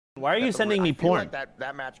Why are you sending me porn? Like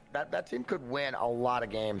that team could win a lot of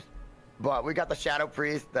games, but we got the Shadow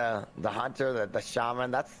Priest, the Hunter, the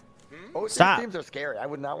Shaman. These teams are scary. I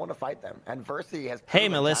would not want to fight them. And Versi has. Hey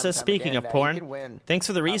Melissa, speaking of porn, thanks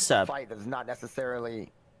for the resub. Fight that's not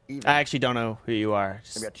necessarily even. I actually don't know who you are.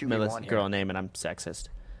 Just Melissa, girl name, and I'm sexist.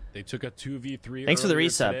 They took a 2v3. Thanks for the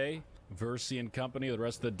resub. Today. Versi and company, the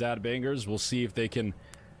rest of the dad bangers. We'll see if they can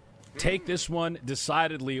take this one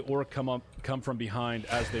decidedly or come from behind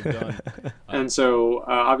as they've done. And so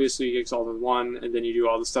obviously you get exalted with one, and then you do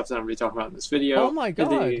all the stuff that I'm going to be talking about in this video. Oh my god!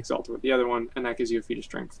 And then you get exalted with the other one, and that gives you a feat of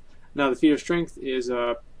strength. Now the feat of strength is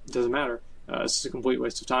doesn't matter. This is a complete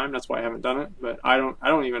waste of time. That's why I haven't done it. But I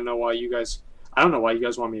don't even know why you guys. I don't know why you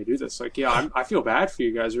guys want me to do this. Like, yeah, I feel bad for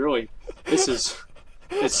you guys. Really, it's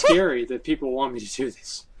scary that people want me to do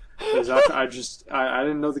this. Because I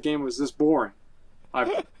didn't know the game was this boring.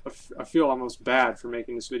 I feel almost bad for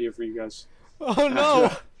making this video for you guys. Oh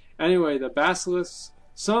no! Anyway, the basilisks.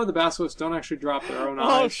 Some of the basilisks don't actually drop their own eyes.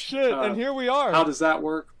 Oh shit! And here we are. How does that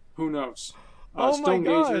work? Who knows? Oh my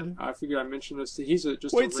god! I figured I mentioned this. He's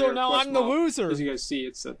just wait. A So rare now quest I'm the mob. loser. As you guys see,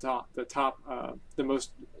 it's the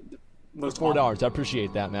most $4. I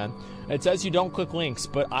appreciate that, man. It says you don't click links,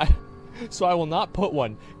 but so I will not put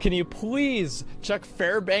one. Can you please check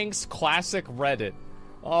Fairbanks Classic Reddit?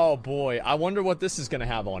 Oh boy, I wonder what this is gonna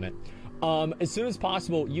have on it. As soon as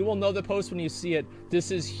possible, you will know the post when you see it.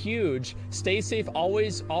 This is huge. Stay safe.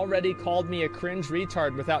 Already called me a cringe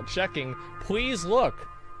retard without checking. Please look.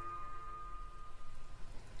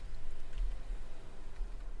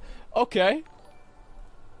 Okay.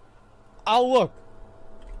 I'll look.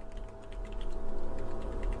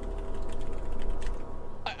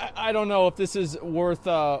 I don't know if this is worth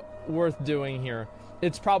doing here.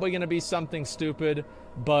 It's probably gonna be something stupid,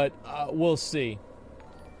 but we'll see.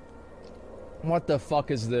 What the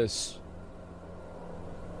fuck is this?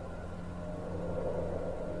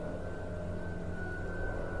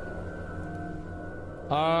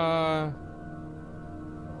 I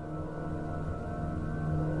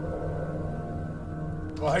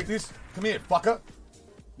hate this. Come here, fucker.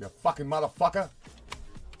 You fucking motherfucker.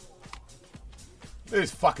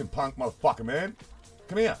 This fucking punk motherfucker, man.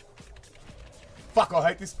 Come here. Fuck, I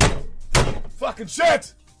hate this. Fucking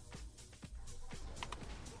shit!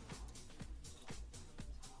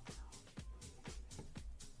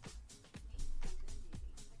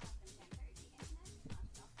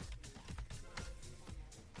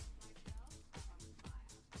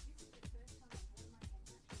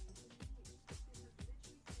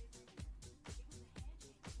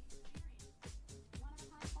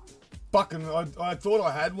 Fucking, I thought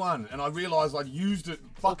I had one, and I realised I'd used it.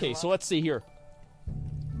 Okay, so let's see here.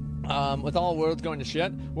 With all worlds going to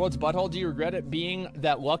shit, world's butthole, do you regret it being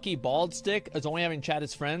that lucky bald stick as only having chat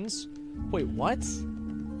as friends? Wait, what?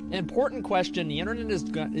 Important question. The internet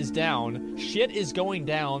is down. Shit is going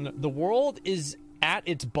down. The world is at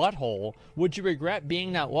its butthole. Would you regret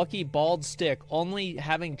being that lucky bald stick only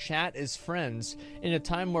having chat as friends in a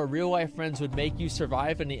time where real life friends would make you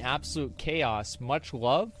survive in the absolute chaos? Much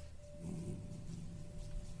love?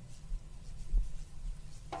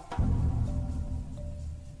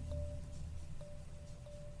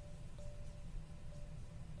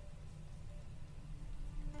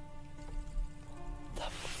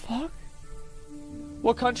 Fuck?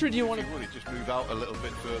 What country do you want to... Just move out a little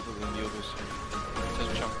bit further than the others.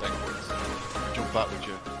 Just jump backwards. Jump backwards,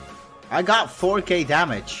 you. I got 4k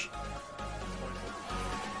damage.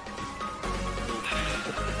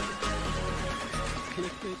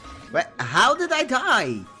 Wait, how did I die?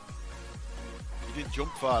 You didn't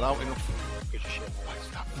jump far out enough.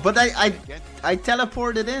 But I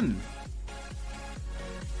teleported in.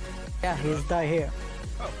 Yeah, he's died here.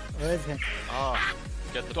 Oh. Where is he? Ah.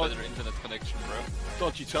 Get the better internet connection, bro.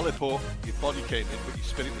 Dodgy teleport, your body came in, but your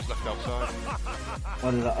spirit was left outside.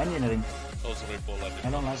 What is the onion ring? Also very poor landing.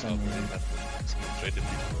 I don't like onion ring.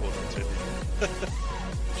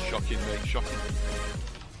 Shocking, mate, shocking.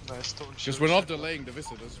 Because we're not delaying the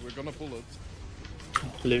visitors, we're gonna pull it.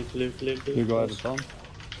 Live. You go out of town?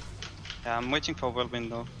 Yeah, I'm waiting for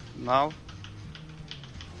whirlwind though. Now.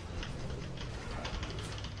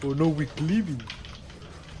 Oh no, we're leaving.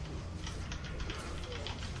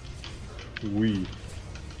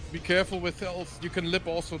 Be careful with health. You can lip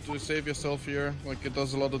also to save yourself here. Like, it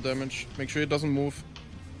does a lot of damage. Make sure it doesn't move.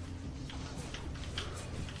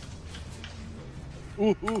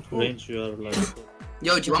 Ooh. Range, you are like...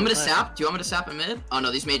 Yo, do you want me to sap? Do you want me to sap in mid? Oh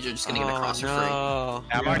no, these mages are just gonna get across for free. Yeah,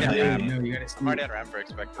 I'm already at ramp. I'm already at ramp for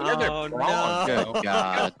expected. Oh no! Oh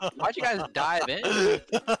god! Why'd you guys dive in? You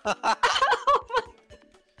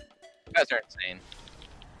guys are insane.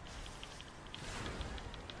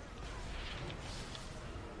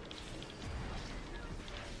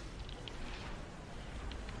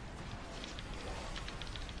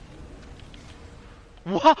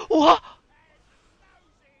 What? What?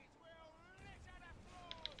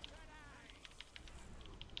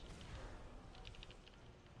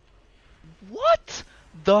 What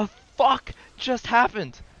the fuck just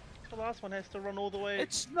happened? The last one has to run all the way.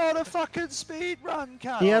 It's not a fucking speed run,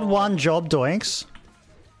 Carl. He had one job, Doinks.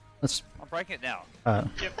 Let's. I'm breaking it now.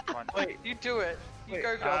 Wait, you do it. You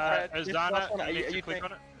go, Brad. girlfriend. Are you click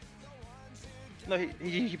on it? No,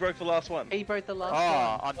 he broke the last one. He broke the last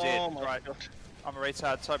Oh, one. I'm dead. Oh my Right. God. I'm a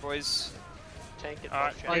retard. So, boys. Tank it.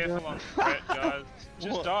 Alright, careful on threat, guys.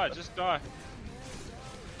 Just die, just die.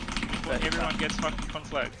 Before everyone gets fucking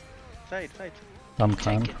conflict. Fade. I'm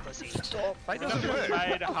calm. Stop. They We don't just work.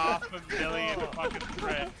 made $500,000 fucking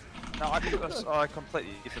threat. No, I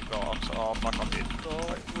completely forgot. Oh, fuck, I'm dead.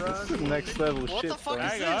 This is next level What shit, the fuck bro.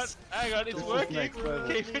 is this? Hang on, it's This is working. next level.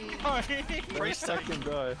 Keep it going. Priest second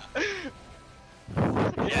guy.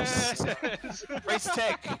 Yes! Priest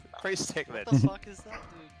tech, man. What the fuck is that,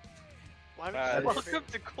 dude? Welcome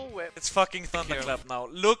to Cool Whip. It's fucking Thunderclap now.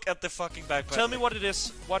 Look at the fucking backpack. Tell me what it is.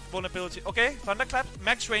 What vulnerability? Okay, Thunderclap.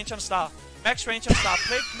 Max range on star. Max range on star.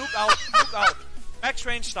 Play. Nuke out. Nuke out. Max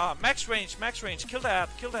range star. Max range. Max range. Kill that.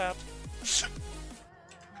 Kill that.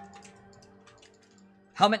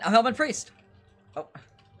 Helmet priest. Oh.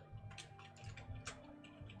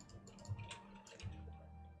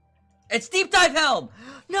 It's deep dive helm.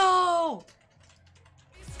 No.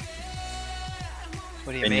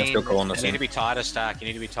 What do you mean? You need to be tighter, Stack. You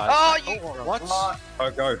need to be tighter. Oh, Stack. you... What?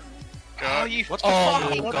 Oh, go. Oh, you What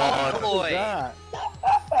fucking the God. boy.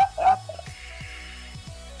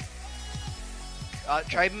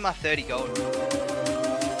 Trade me my 30 gold.